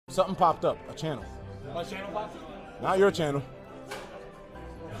Something popped up. A channel. My channel popped up? Not your channel.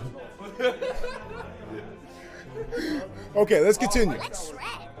 Okay, let's continue.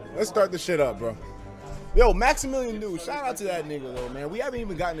 Let's start the shit up, bro. Yo, Maximilian News, shout out to that nigga though, man. We haven't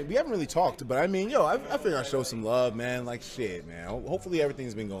really talked, but I mean, yo, I figure I show some love, man. Like shit, man. Hopefully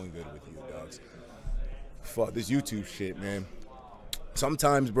everything's been going good with you, dogs. Fuck this YouTube shit, man.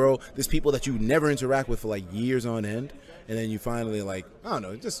 Sometimes, bro, there's people that you never interact with for like years on end, and then you finally like, I don't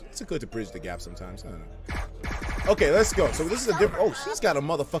know, it's good to bridge the gap sometimes. I don't know. Okay, let's go. So this is a different. Oh, she's got a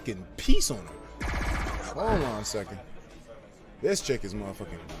motherfucking piece on her. Hold on a second. This chick is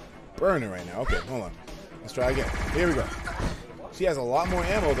motherfucking burning right now. Okay, hold on. Let's try again. Here we go. She has a lot more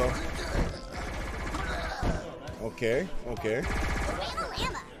ammo though. Okay, okay.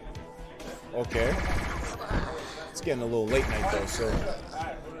 Okay. It's getting a little late night though, so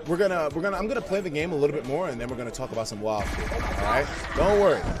I'm gonna play the game a little bit more, and then we're gonna talk about some wild shit. All right, don't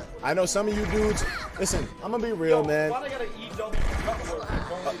worry. I know some of you dudes. Listen, I'm gonna be real, man.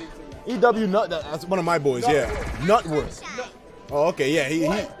 EW Nut. That's one of my boys. Yeah, Nutworth. Oh, okay,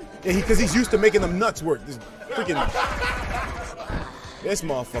 yeah, because he's used to making them nuts work. This freaking this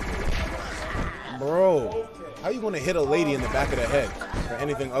motherfucker, bro. How you gonna hit a lady in the back of the head for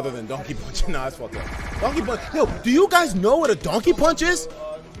anything other than donkey punch? Nah, it's fucked up. Donkey punch. Yo, do you guys know what a donkey punch is?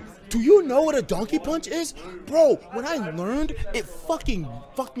 Do you know what a donkey punch is? Bro, when I learned, it fucking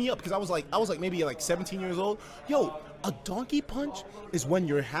fucked me up because I was like maybe like 17 years old. Yo, a donkey punch is when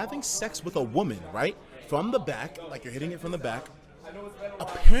you're having sex with a woman, right? From the back, like you're hitting it from the back.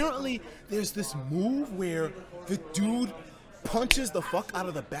 Apparently, there's this move where the dude punches the fuck out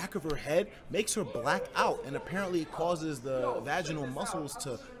of the back of her head, makes her black out, and apparently it causes the vaginal muscles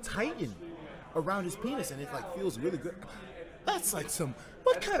to tighten around his penis, and it like feels really good. That's like some,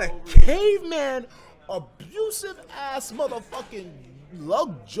 what kind of caveman, abusive ass motherfucking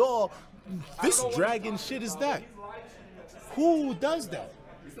lug jaw, fist dragon shit is that? Who does that?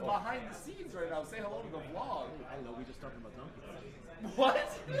 It's the behind the scenes right now. Say hello to the vlog. I don't know, we just talking about donkey.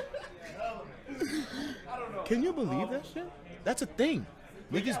 What? I don't know. Can you believe that shit? That's a thing.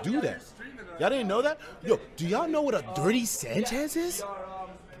 Niggas do that. Y'all didn't know that? Yo, do y'all know what a dirty Sanchez is?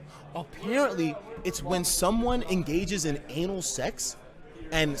 Apparently, it's when someone engages in anal sex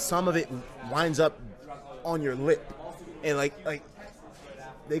and some of it winds up on your lip. And like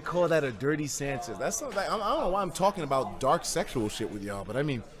they call that a dirty Sanchez. That's not, like, I don't know why I'm talking about dark sexual shit with y'all, but I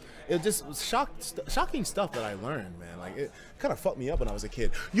mean, it just was shocking stuff that I learned, man. Like, it kind of fucked me up when I was a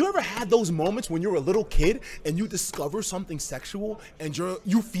kid. You ever had those moments when you were a little kid and you discover something sexual and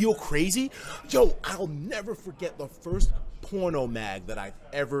you feel crazy? Yo, I'll never forget the first porno mag that I've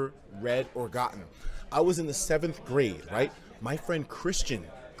ever read or gotten. I was in the 7th grade, right? My friend Christian,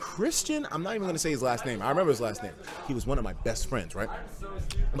 I'm not even gonna say his last name. I remember his last name. He was one of my best friends, right?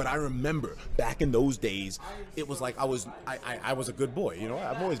 But I remember back in those days, it was like I was a good boy, you know?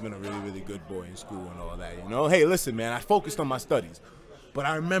 I've always been a really, really good boy in school and all that, you know? Hey, listen, man, I focused on my studies. But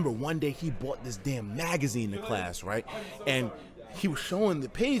I remember one day he bought this damn magazine to class, right? And he was showing the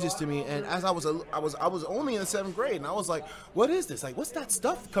pages to me, and as I was only in the 7th grade, and I was like, what is this? Like, what's that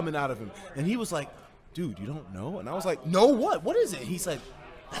stuff coming out of him? And he was like, dude, you don't know? And I was like, no, what? What is it? He's like,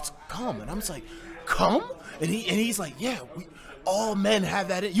 that's cum. And I'm just like, cum? And he's like, yeah, all men have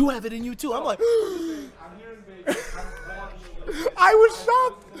that. You have it in you too. I'm like, I was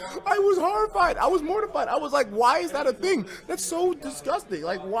shocked. I was horrified. I was mortified. I was like, why is that a thing? That's so disgusting.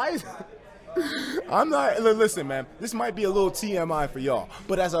 Like, why is I'm not, listen, man, this might be a little TMI for y'all,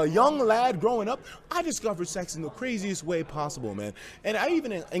 but as a young lad growing up, I discovered sex in the craziest way possible, man. And I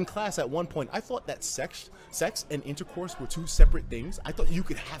even, in class at one point, I thought that sex and intercourse were two separate things. I thought you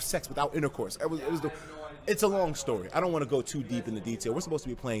could have sex without intercourse. It's a long story. I don't want to go too deep into detail. We're supposed to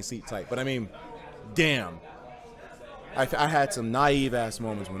be playing Sleeptight, but I mean, damn. I had some naive-ass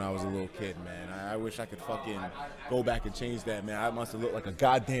moments when I was a little kid, man. I wish I could fucking go back and change that, man. I must have looked like a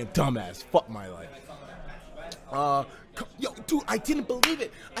goddamn dumbass. Fuck my life. Yo, dude, I didn't believe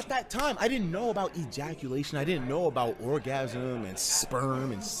it. At that time, I didn't know about ejaculation. I didn't know about orgasm and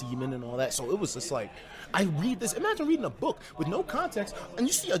sperm and semen and all that. So it was just like, I read this. Imagine reading a book with no context, and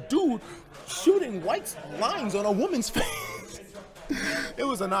you see a dude shooting white lines on a woman's face. It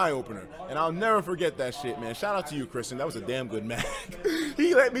was an eye-opener, and I'll never forget that shit, man. Shout out to you, Christian. That was a damn good mag.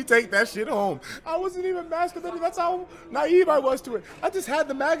 He let me take that shit home. I wasn't even masturbating. That's how naive I was to it. I just had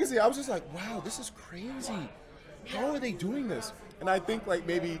the magazine. I was just like, wow, this is crazy. How are they doing this? And I think like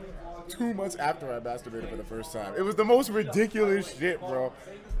maybe 2 months after I masturbated for the first time. It was the most ridiculous shit, bro.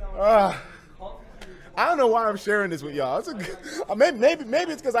 I don't know why I'm sharing this with y'all. Maybe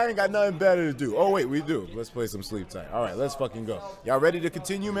it's because I ain't got nothing better to do. Oh wait, we do. Let's play some Sleeptight. All right, let's fucking go. Y'all ready to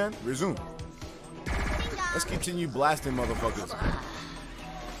continue, man? Resume. Let's continue blasting motherfuckers.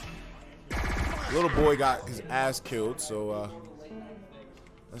 Little boy got his ass killed, so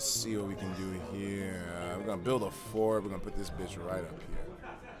let's see what we can do here. We're gonna build a fort. We're gonna put this bitch right up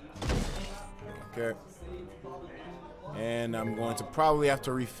here. Okay. And I'm going to probably have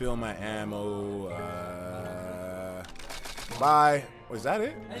to refill my ammo. Bye. Was that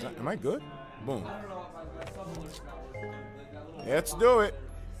it? Am I good? Boom. Let's do it.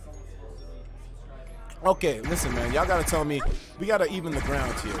 Okay, listen, man. Y'all gotta tell me. We gotta even the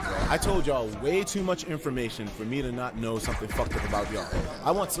ground here, bro. I told y'all way too much information for me to not know something fucked up about y'all.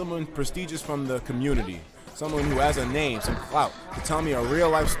 I want someone prestigious from the community, someone who has a name, some clout, to tell me a real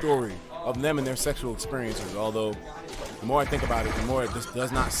life story of them and their sexual experiences. Although, the more I think about it, the more it just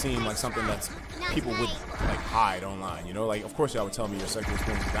does not seem like something that's people would like hide online. You know, like of course y'all would tell me your sexual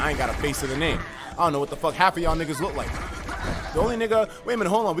experiences. I ain't got a face to the name. I don't know what the fuck half of y'all niggas look like. The only nigga, wait a minute,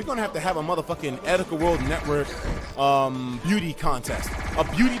 hold on. We're gonna have to have a motherfucking Etika World Network beauty contest. A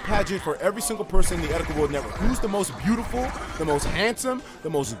beauty pageant for every single person in the Etika World Network. Who's the most beautiful, the most handsome, the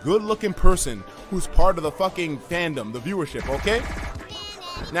most good looking person who's part of the fucking fandom, the viewership, okay?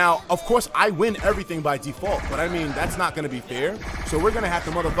 Now, of course, I win everything by default, but I mean, that's not gonna be fair. So we're gonna have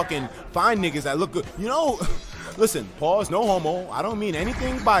to motherfucking find niggas that look good. You know, listen, pause, no homo. I don't mean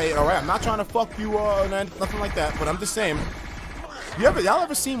anything by it, all right? I'm not trying to fuck you or nothing like that, but I'm just saying. Y'all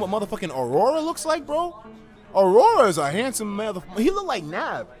ever seen what motherfucking Aurora looks like, bro? Aurora is a handsome motherfucker. He look like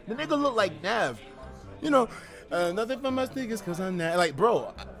Nav. The nigga look like Nav. You know, nothing for my niggas cause I'm Nav. Like,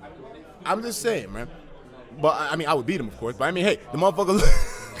 bro, I'm just saying, man. But I mean, I would beat him, of course. But I mean, hey, the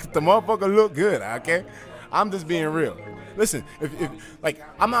motherfucker look good, okay? I'm just being real. Listen, if like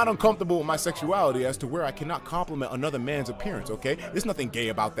I'm not uncomfortable with my sexuality as to where I cannot compliment another man's appearance, okay? There's nothing gay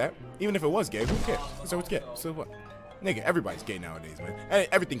about that. Even if it was gay, who cares? So it's gay. So what? Nigga, everybody's gay nowadays, man.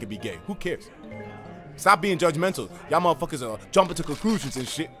 Everything can be gay. Who cares? Stop being judgmental. Y'all motherfuckers are jumping to conclusions and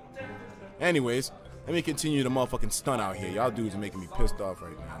shit. Anyways, let me continue the motherfucking stunt out here. Y'all dudes are making me pissed off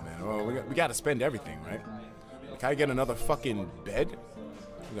right now, man. Oh, we gotta spend everything, right? Can I get another fucking bed?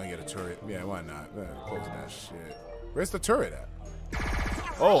 We're gonna get a turret. Yeah, why not? Close that shit. Where's the turret at?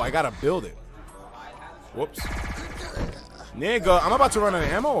 Oh, I gotta build it. Whoops. Nigga, I'm about to run out of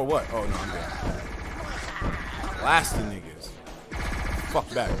ammo or what? Oh, no, I'm good. Blasting niggas.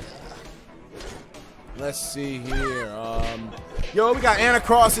 Fuck back. Let's see here. Yo, we got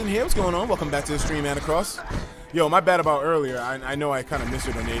Anacross in here. What's going on? Welcome back to the stream, Anacross. Yo, my bad about earlier. I know I kind of missed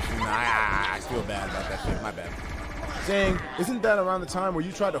your donation. I feel bad about that shit. My bad. Saying, isn't that around the time where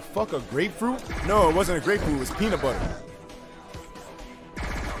you tried to fuck a grapefruit? No, it wasn't a grapefruit. It was peanut butter.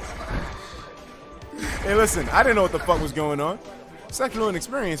 Hey, listen. I didn't know what the fuck was going on. Sexual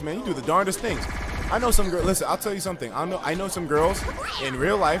inexperience, man. You do the darndest things. I know some girls. Listen, I'll tell you something. I know some girls in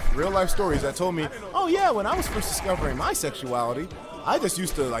real life stories that told me, oh yeah, when I was first discovering my sexuality, I just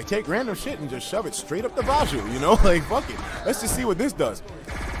used to like take random shit and just shove it straight up the vaju, you know, like fuck it. Let's just see what this does.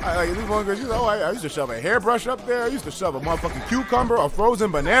 Like this one girl, she's like, oh, I used to shove a hairbrush up there. I used to shove a motherfucking cucumber, a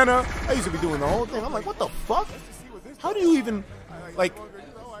frozen banana. I used to be doing the whole thing. I'm like, what the fuck? How do you even like?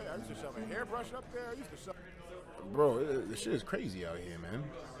 I used to shove a hairbrush up there. I used to shove. Bro, this shit is crazy out here, man.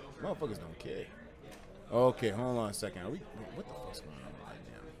 Motherfuckers don't care. Okay, hold on a second. What the fuck's going on right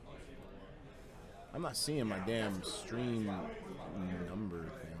now? I'm not seeing my damn stream number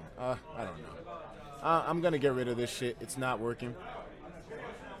thing. I don't know. I'm gonna get rid of this shit. It's not working.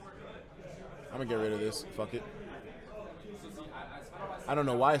 I'm gonna get rid of this. Fuck it. I don't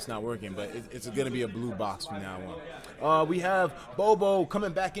know why it's not working, but it's gonna be a blue box from now on. We have Bobo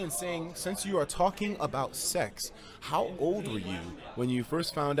coming back in saying, since you are talking about sex, how old were you when you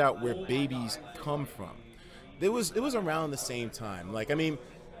first found out where babies come from? It was around the same time. Like, I mean,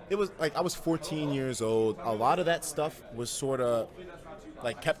 it was like I was 14 years old. A lot of that stuff was sort of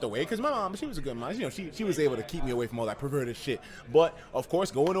like kept away because my mom, she was a good mom. You know, she was able to keep me away from all that perverted shit. But of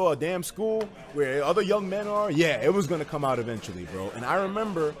course, going to a damn school where other young men are, yeah, it was gonna come out eventually, bro. And I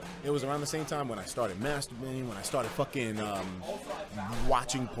remember it was around the same time when I started masturbating, when I started fucking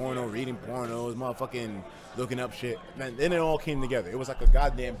watching porno, reading pornos, motherfucking looking up shit. Man, then it all came together. It was like a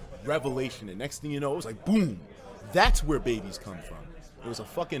goddamn revelation. And next thing you know, it was like boom. That's where babies come from. It was a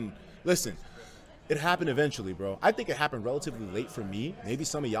fucking listen. It happened eventually, bro. I think it happened relatively late for me. Maybe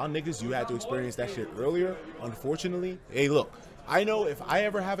some of y'all niggas, you had to experience that shit earlier. Unfortunately, hey, look. I know if I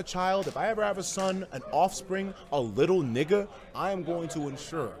ever have a child, if I ever have a son, an offspring, a little nigga, I am going to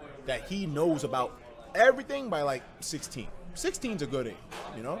ensure that he knows about everything by like 16. 16's a good age,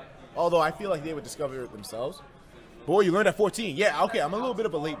 you know? Although I feel like they would discover it themselves. Boy, you learned at 14. Yeah, okay, I'm a little bit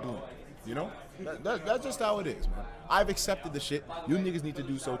of a late bloomer. You know? That's just how it is, man. I've accepted the shit. You niggas need to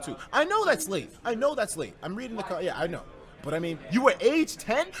do so too. I know that's late. I'm reading the yeah, I know. But I mean, you were age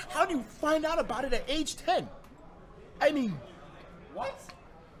 10? How do you find out about it at age 10? I mean, What?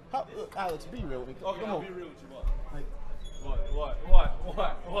 how, Alex, be real with me. Okay, Come I'll on. be real with you. Like,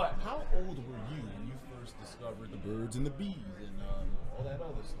 What? how old were you when you first discovered the birds and the bees and all that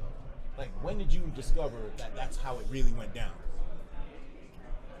other stuff? Like, when did you discover that that's how it really went down?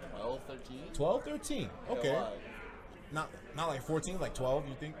 12, 13? 12, 13. Okay. Yeah, why? Not like 14, like 12,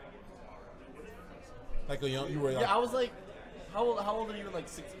 you think? Like a young, you were like Yeah, I was like, how old are you in like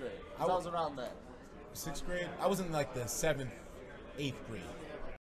 6th grade? 'Cause I was around that. 6th grade. I was in like the 7th, 8th grade.